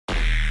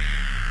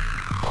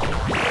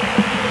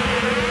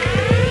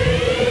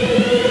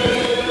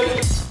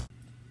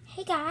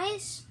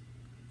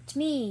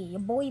your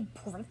boy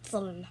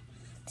Pretzel.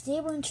 Today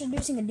we're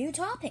introducing a new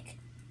topic.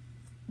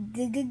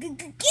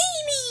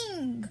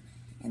 Gaming!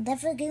 And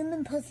every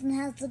gaming person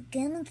has a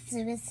gaming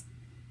series.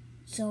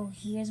 So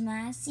here's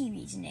my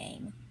series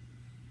name.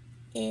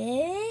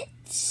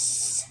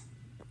 It's...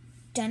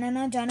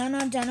 Da-na-na,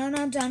 da-na-na,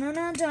 da-na-na,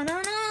 da-na-na,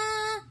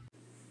 da-na-na.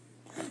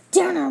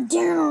 Down,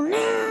 down,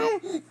 now,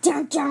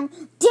 down, down,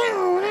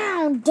 down,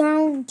 down,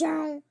 down,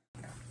 down.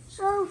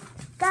 So,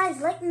 guys,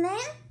 like the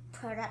name,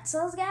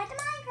 Pretzel's Guide to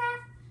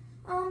Minecraft.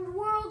 The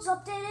world's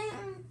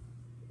updating.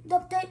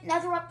 Update,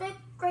 nether update,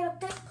 great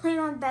update. Playing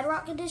on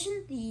Bedrock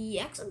Edition, the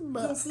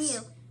Xbox. Yes,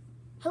 you.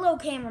 Hello,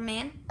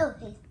 cameraman.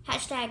 Okay.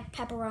 Hashtag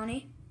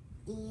pepperoni.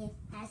 Yeah,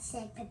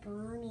 hashtag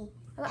pepperoni.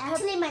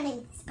 Actually, my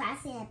name is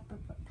Spicy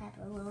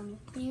Pepperoni.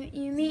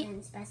 You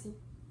mean Spicy?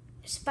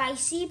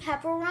 Spicy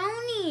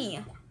pepperoni.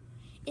 Yeah.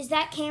 Is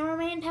that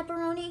cameraman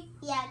pepperoni?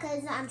 Yeah,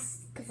 cause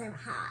I'm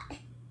hot.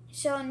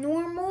 So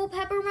normal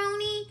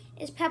pepperoni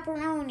is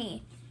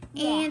pepperoni,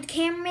 Yeah. and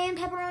cameraman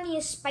pepperoni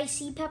is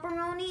spicy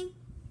pepperoni.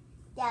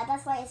 Yeah,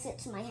 that's why it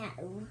fits my hat.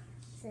 Ooh.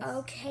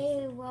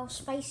 Okay, well,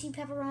 spicy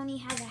pepperoni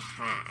has a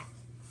hat.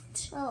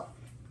 Oh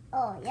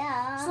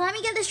yeah. So let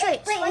me get this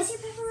straight. Wait, Spicy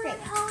pepperoni.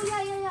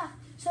 Oh yeah.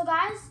 So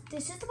guys,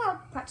 this is the world.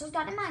 Pretzel's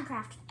got in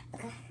Minecraft.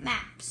 Okay.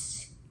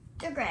 Maps.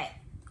 They're great.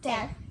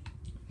 Yeah.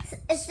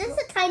 It's just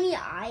a tiny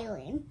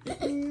island.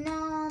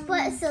 No.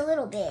 But it's a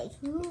little big.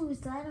 Ooh, is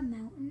that a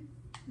mountain?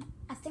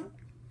 I think.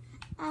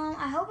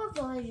 I hope a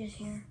village is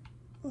here.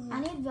 Mm-hmm. I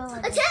need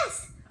villages. A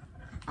chest.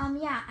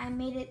 Yeah, I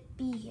made it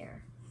be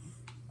here.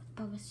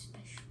 But with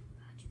special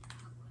magic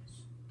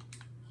powers.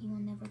 He will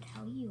never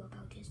tell you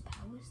about his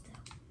powers,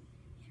 though,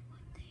 and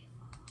what they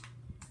are.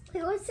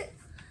 Wait, what's it?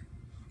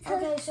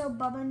 Okay, so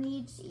Bubba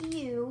needs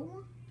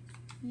you.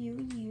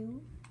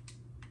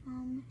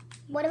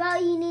 What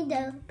about you need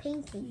the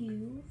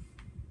painting?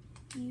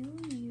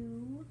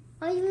 You.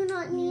 Why do you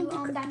not need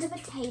That's a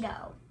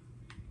potato.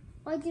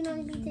 Why do you not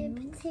need the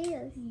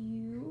potatoes?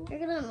 You. You're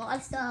gonna have a lot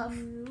of stuff.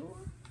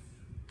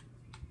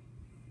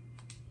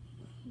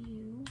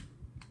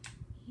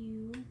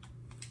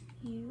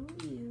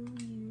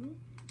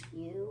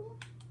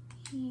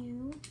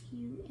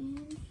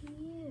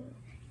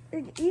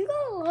 You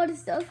got a lot of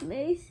stuff,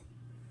 Mace.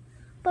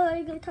 But are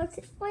you gonna touch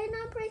it? Why are you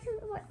not breaking?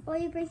 Why are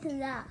you breaking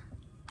that?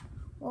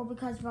 Well,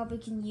 because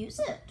Bubba can use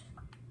it.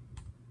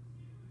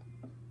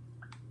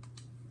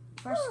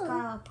 First,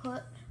 gotta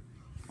put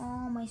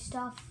all my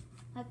stuff,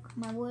 like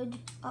my wood,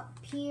 up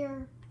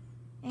here,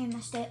 and my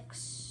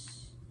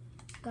sticks.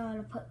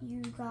 Gotta put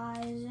you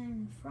guys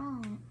in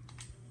front,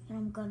 and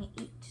I'm gonna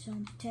eat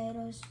some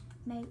potatoes.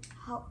 I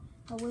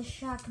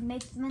wish I could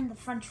make them in the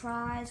French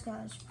fries,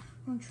 cause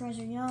French fries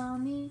are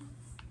yummy.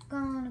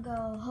 Gonna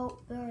go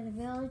hope there's a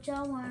village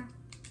somewhere.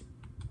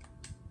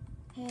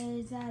 Hey,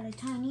 is that a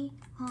tiny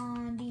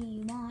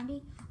hondy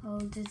wandy? Oh,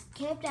 there's a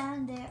cave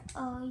down there.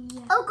 Oh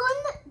yeah. Oh,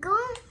 go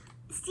and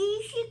see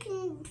if you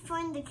can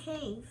find the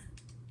cave.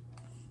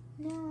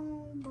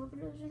 No, Bubba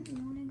doesn't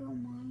want to go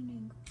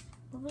mining.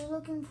 Bubba's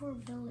looking for a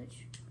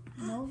village.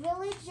 No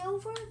village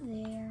over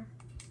there.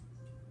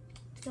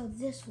 Let's go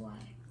this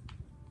way.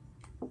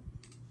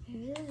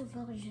 Maybe there's a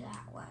village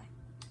that way.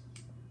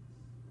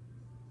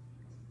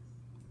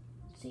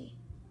 Let's see.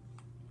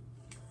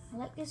 I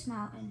like this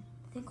mountain.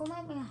 I think we'll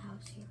make a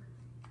house here.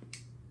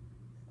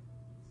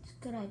 It's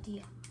a good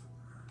idea.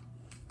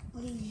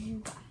 What do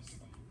you guys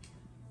think?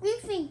 We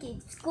think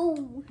it's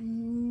cool.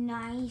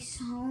 Nice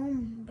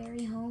home.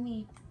 Very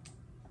homey.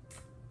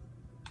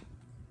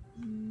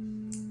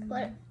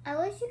 But I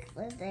wish you could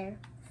live there.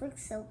 It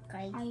looks so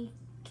great. I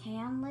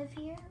can live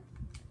here?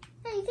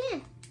 Yeah, you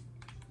can.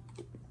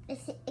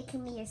 It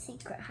can be your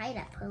secret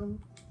hideout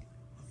home.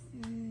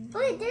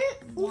 Wait, you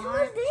can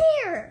live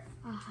there.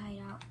 A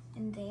hideout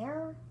in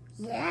there?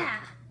 Yeah.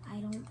 I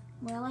don't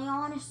really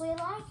honestly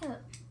like it.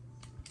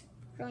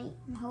 Right.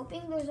 I'm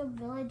hoping there's a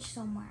village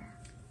somewhere.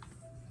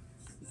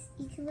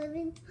 You can live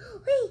in.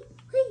 Wait.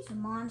 It's a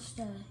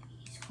monster.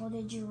 He's called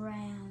a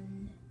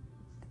giraffe.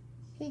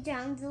 He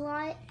drowns a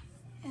lot.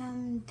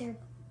 They're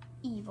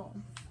evil.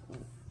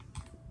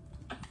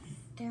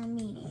 They're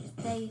meanies.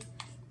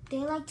 They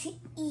like to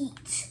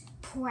eat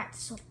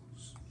pretzels.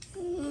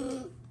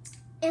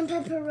 And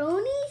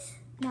pepperonis?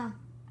 No.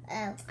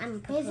 Oh, I'm a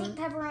They think pepperoni.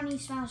 pepperoni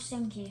smells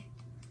stinky.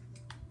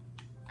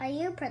 Are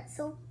you a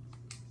pretzel?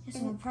 Yes,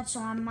 I'm a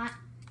pretzel.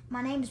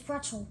 My name is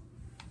Pretzel.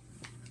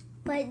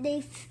 But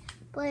they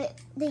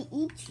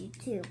eat you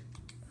too.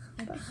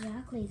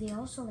 Exactly. They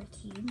also like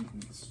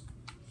humans.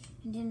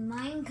 And in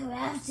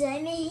Minecraft,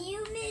 I'm a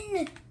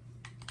human.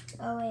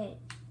 Oh wait,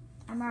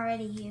 I'm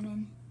already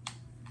human.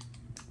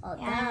 Oh,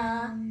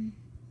 duh.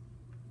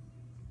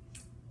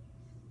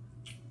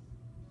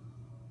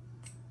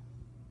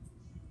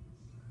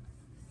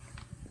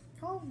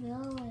 Oh,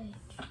 village.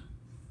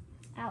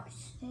 Ouch.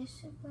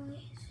 This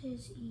place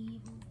is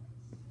evil.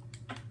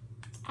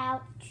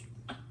 Ouch.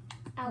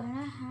 I'm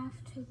gonna have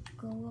to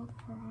go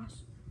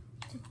across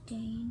the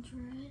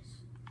dangerous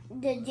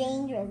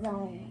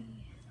zone.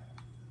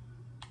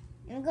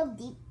 I'm gonna go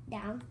deep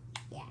down.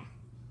 Yeah.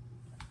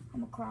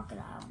 I'm a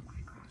crocodile in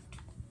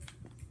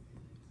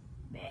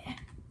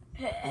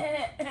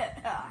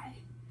Minecraft.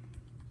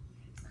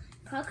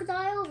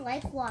 Crocodiles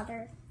like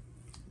water.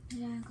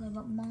 Exactly,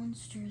 but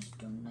monsters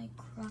don't like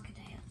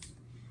crocodiles.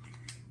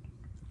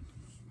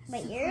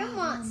 But you're a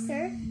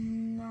monster.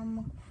 I'm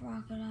a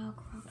crocodile.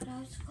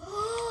 Crocodiles.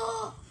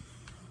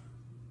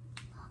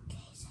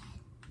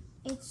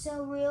 It's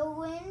a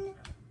ruined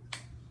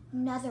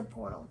nether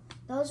portal.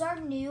 Those are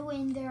new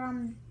and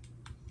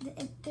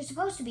they're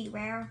supposed to be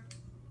rare,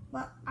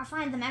 but I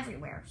find them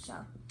everywhere.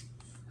 So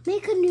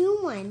make a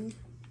new one.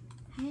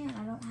 Hang on,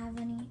 I don't have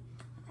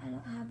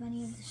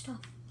any of the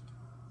stuff.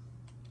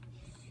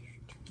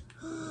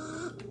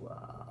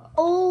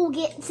 Oh,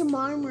 get some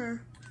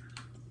armor.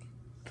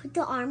 Put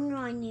the armor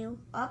on you.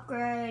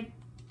 Upgrade.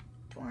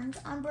 Thorns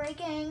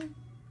unbreaking.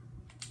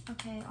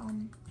 Okay,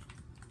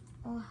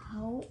 I'll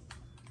help.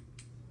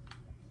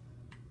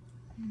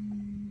 I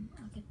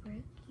could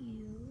break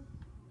you.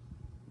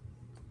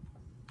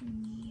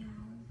 Yeah.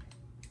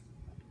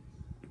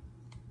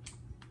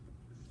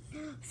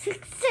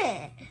 Fix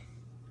it.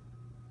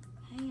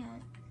 Hang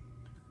on.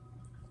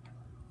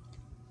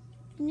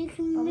 And you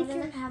can Bubba make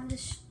doesn't have the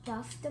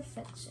stuff to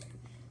fix it.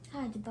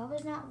 Besides,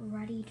 Bubba's not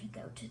ready to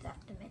go to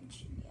that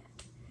dimension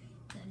yet.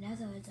 The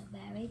Nether is a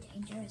very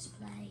dangerous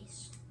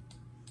place.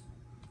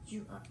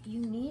 You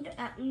need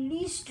at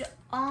least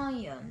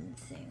iron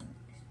things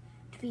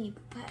to be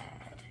prepared.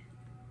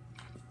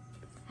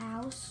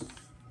 House?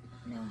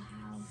 No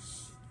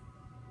house.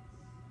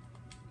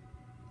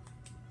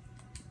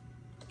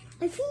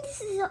 I think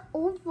this is an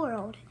old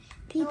world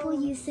people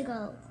used to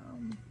go.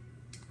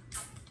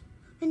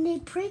 And they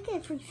break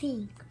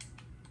everything.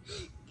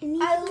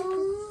 And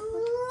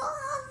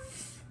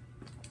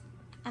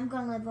I'm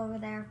gonna live over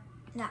there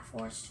in that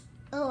forest.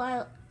 Oh,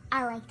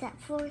 I like that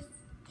forest.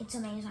 It's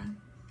amazing.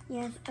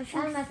 Yes, That's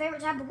my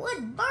favorite type of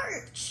wood,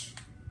 birch.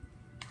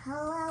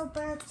 Hello,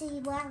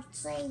 Birchie,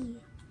 Birchie.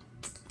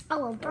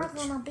 Oh, We're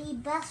gonna be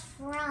best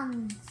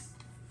friends.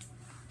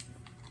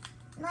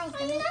 Nice.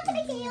 Are you not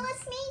gonna kill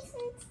us,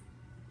 Masons?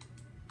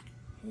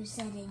 Who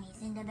said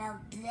anything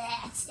about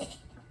that?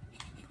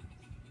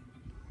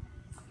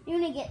 You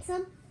wanna get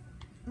some?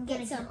 I'm Get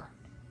gonna some. kill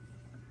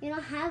it. You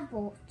don't have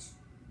bolts.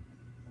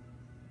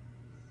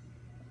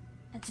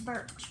 That's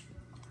birch.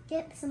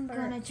 Get some birch.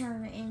 Gonna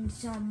turn in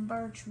some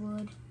birch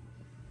wood.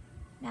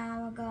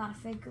 Now I gotta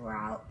figure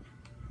out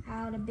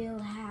how to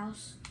build a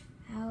house.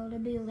 How to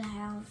build a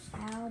house.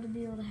 How to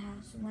build a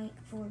house. And wait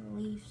for the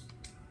leaves.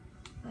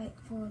 Wait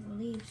for the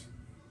leaves.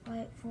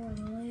 Wait for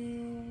the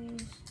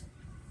leaves.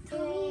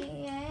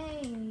 Yay,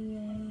 yay,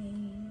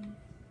 yay.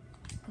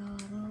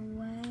 Gotta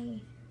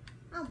wait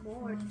I'm for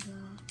bored.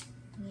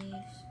 the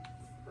leaves.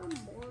 I'm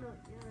bored of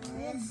I'm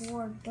this.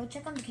 bored. Go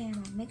check on the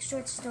camera. Make sure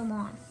it's still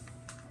on.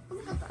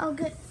 Oh,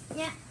 good.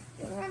 Yeah.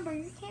 Remember,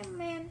 you're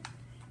cameraman.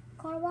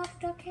 Gotta watch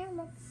the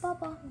camera,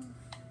 Bubba.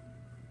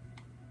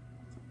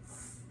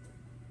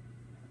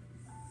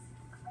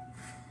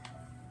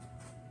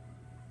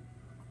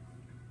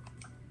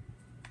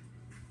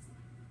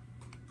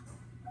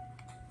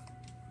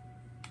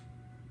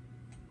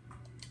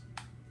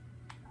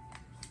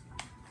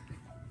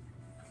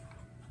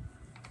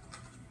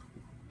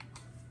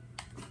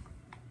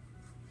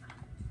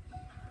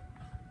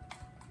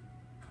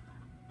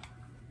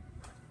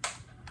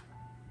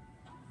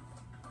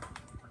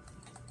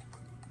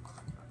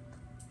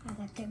 I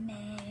got the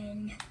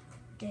man,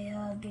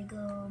 the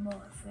bigger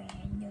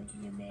boyfriend, go to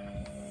the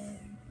bed.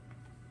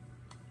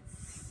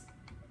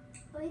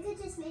 Or you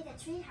could just make a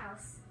tree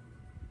house.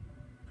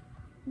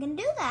 I'm gonna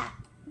do that.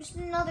 Just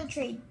another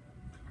tree.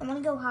 I'm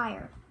gonna go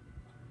higher.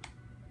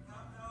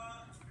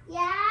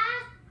 Yeah?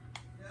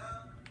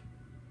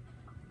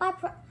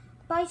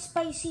 Bye,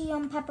 spicy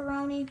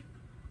pepperoni.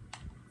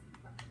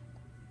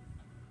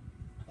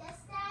 Yes,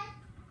 Dad?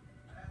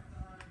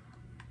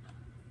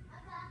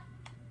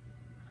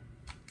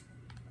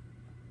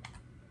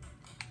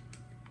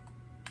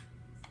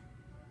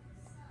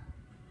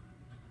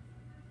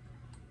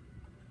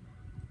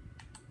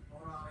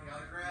 Hold on, we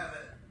gotta grab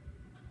it.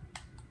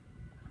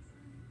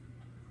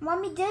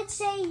 Mommy did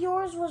say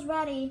yours was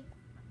ready.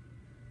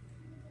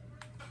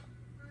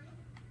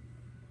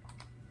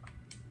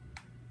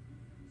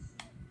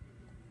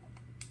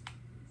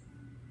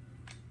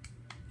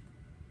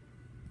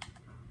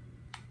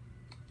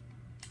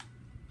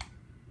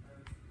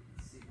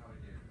 Let's see how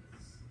we do this.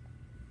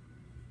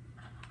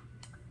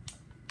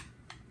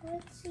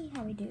 Let's see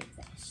how we do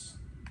this.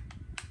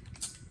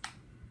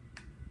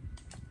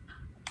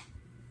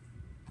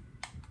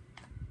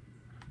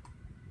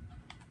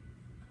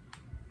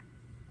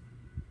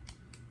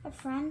 A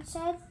friend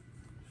said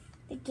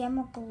the game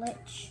will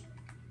glitch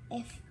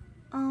if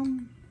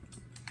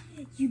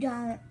you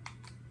don't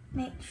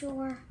make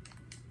sure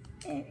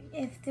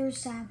if there's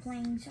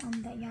saplings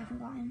that you haven't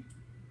gotten.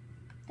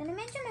 Did I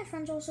mention my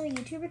friend's also a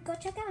YouTuber? Go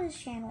check out his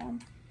channel.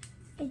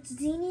 It's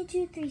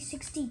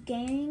Zini2360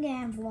 Gaming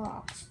and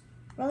Vlogs.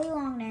 Really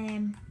long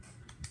name.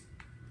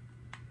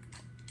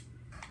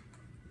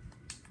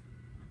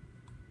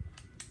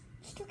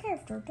 Just a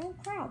character,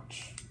 don't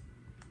crouch.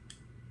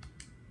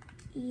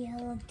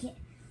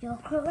 You'll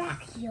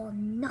crack your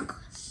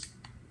knuckles.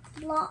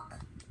 Block.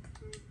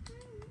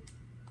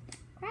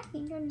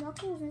 Cracking your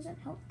knuckles isn't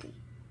healthy.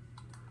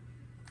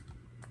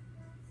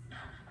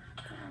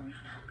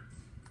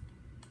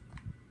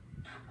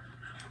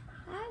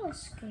 I was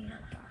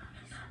scared,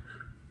 guys.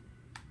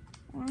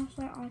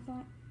 Honestly, I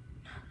thought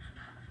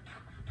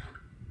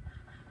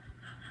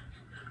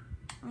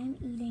I'm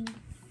eating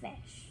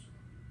fish.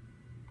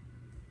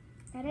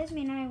 That does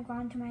mean I've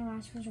gone to my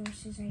last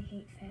resources. I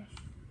hate fish.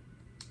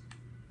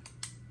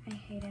 I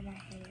hate it, I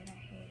hate it, I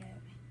hate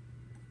it.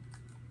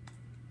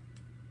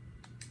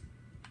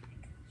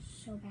 Like,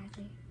 so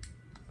badly.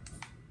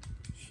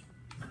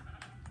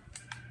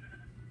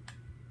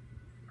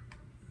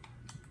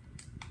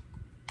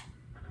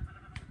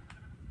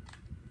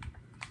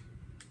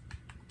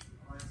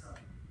 Alexa.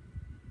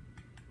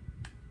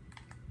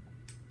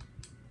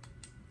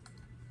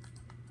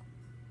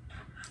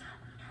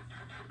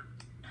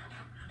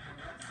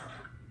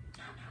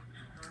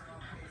 Turn on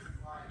Casey's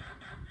light. Hey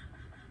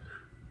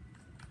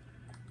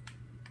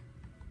Alexa.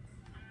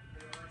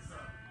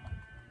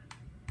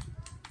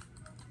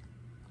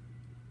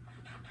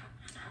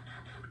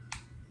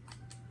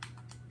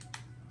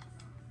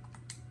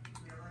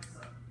 Hey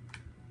Alexa.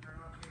 Turn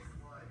on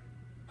Casey's light.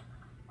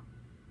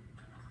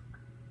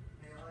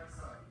 Hey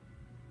Alexa.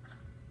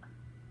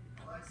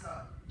 Alexa.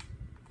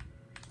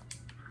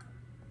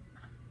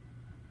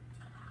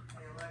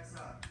 Hey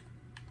Alexa.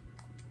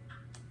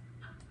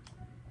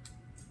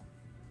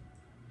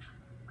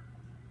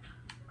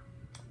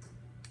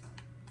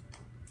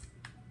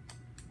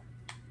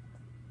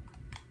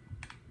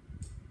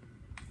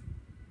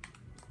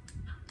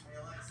 Hey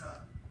Alexa.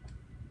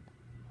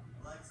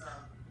 Alexa.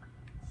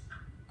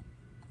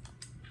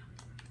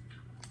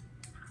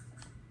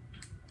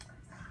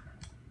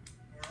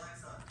 Hey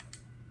Alexa.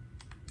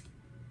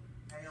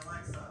 Hey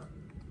Alexa.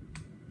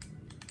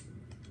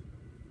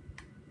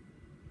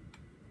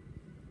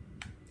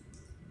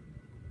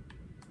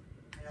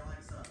 Hey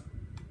Alexa.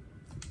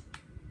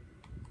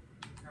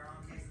 Turn on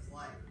Casey's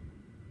light.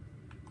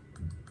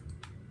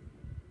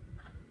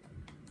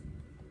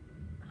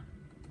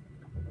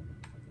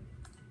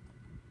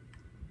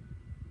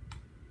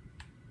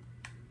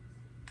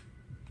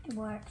 It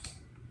worked.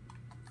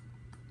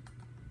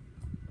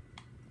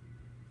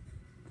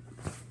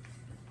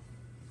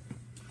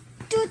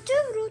 Do do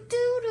do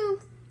do do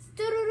do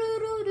do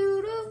do do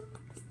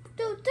do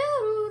do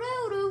do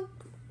do.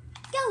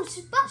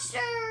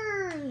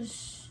 Ghostbusters!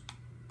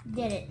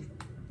 Did it.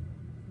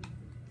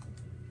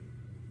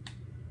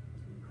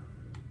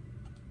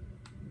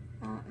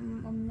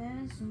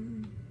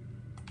 Amazing.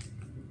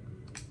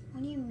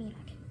 What do you mean I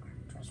can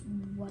craft dress?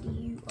 What do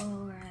you?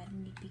 Oh, I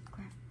need to be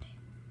crafted.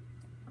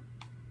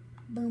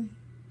 Boom.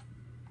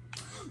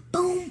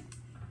 Boom.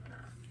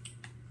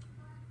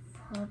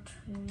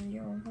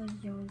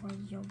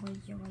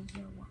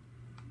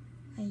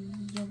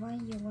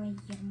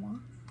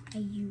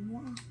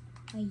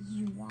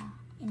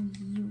 And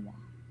you are.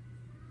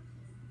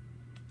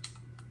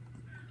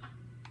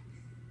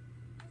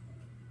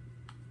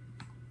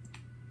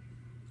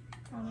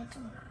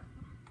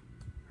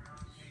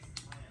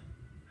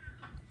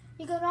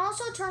 You can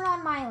also turn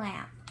on my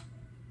lamp.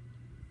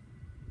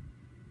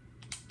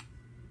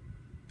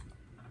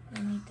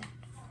 I need that.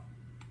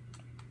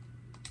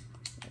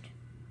 Good.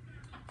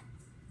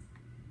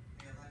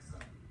 Hey Alexa.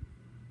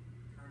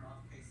 Turn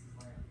off Casey's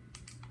lamp.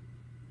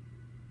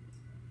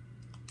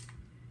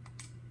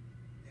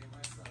 Hey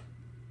Alexa.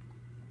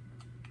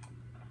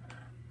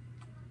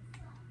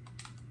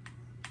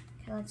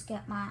 Okay, let's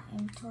get my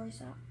inventory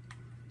set up.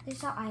 This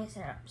is how I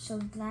set it up. So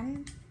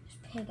then there's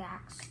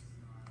pickaxe,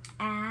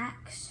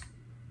 axe,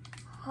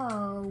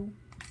 hoe,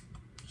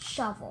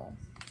 shovel.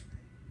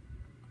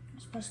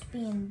 It's supposed to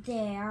be in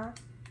there.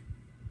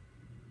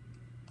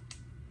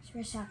 It's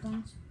for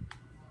saplings.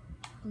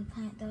 We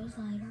plant those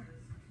later.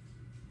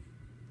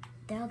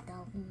 They'll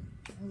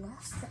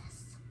bless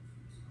this.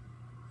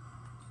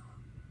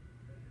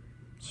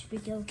 Should we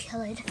go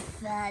kill it,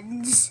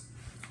 friends?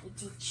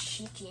 It's a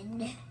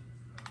chicken.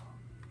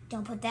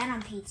 Don't put that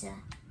on pizza.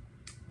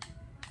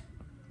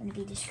 I'm gonna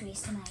be a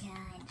disgrace to my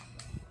kind.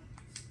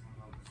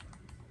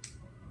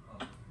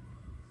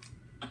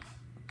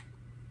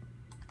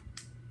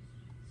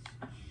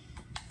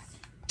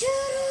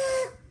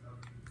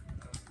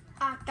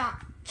 I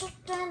got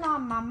chicken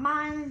on my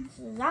mind.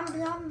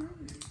 Yum.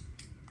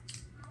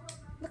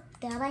 Look,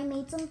 Dad, I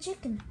made some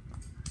chicken.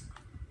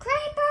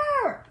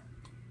 Creeper!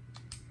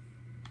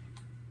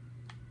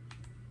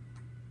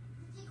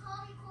 Did you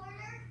call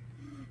recorder?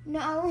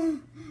 No,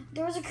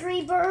 there was a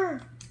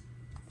creeper.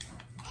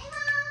 Hey,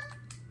 Mom!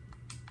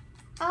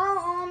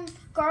 Oh,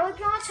 garlic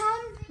knots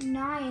home?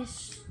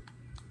 Nice.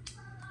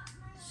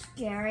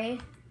 Scary.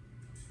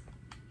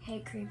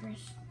 Hate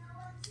creepers.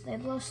 They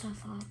blow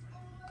stuff up.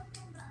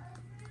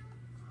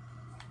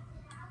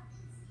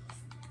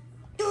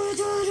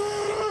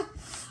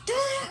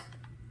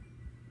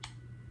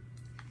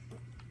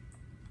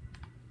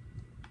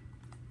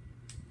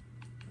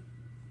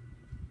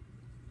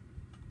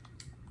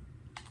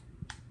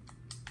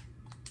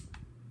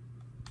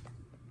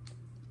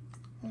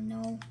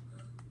 no.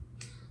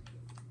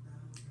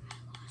 I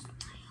lost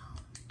my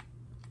home.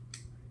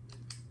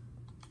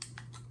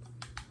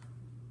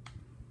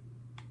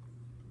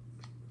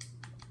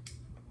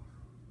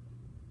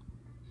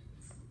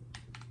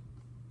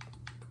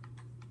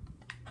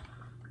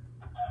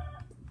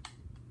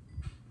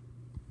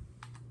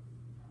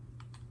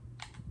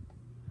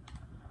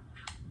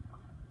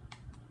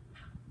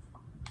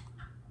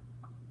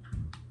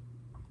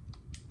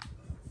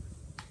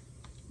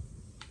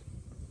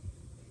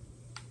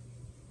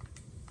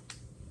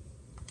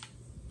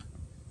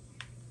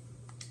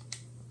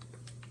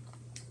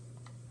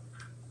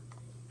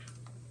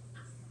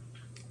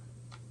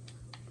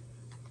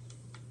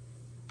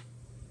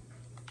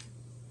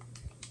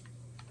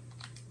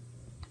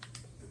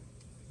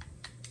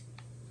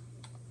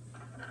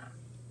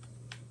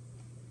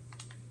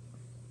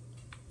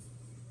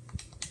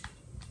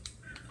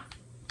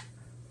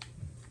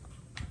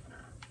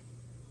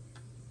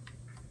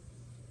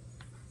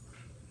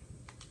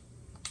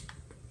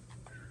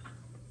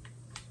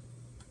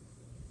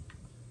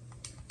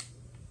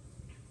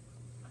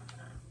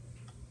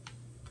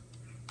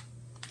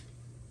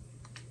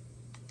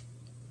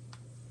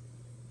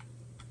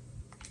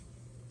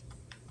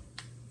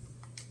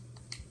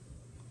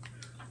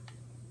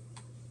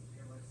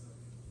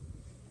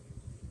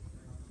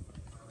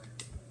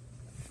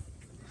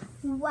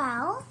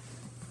 Well,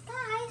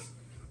 guys,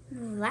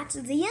 that's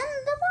the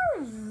end of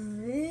our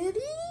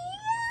video.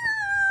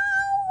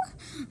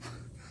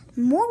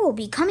 More will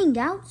be coming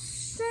out soon.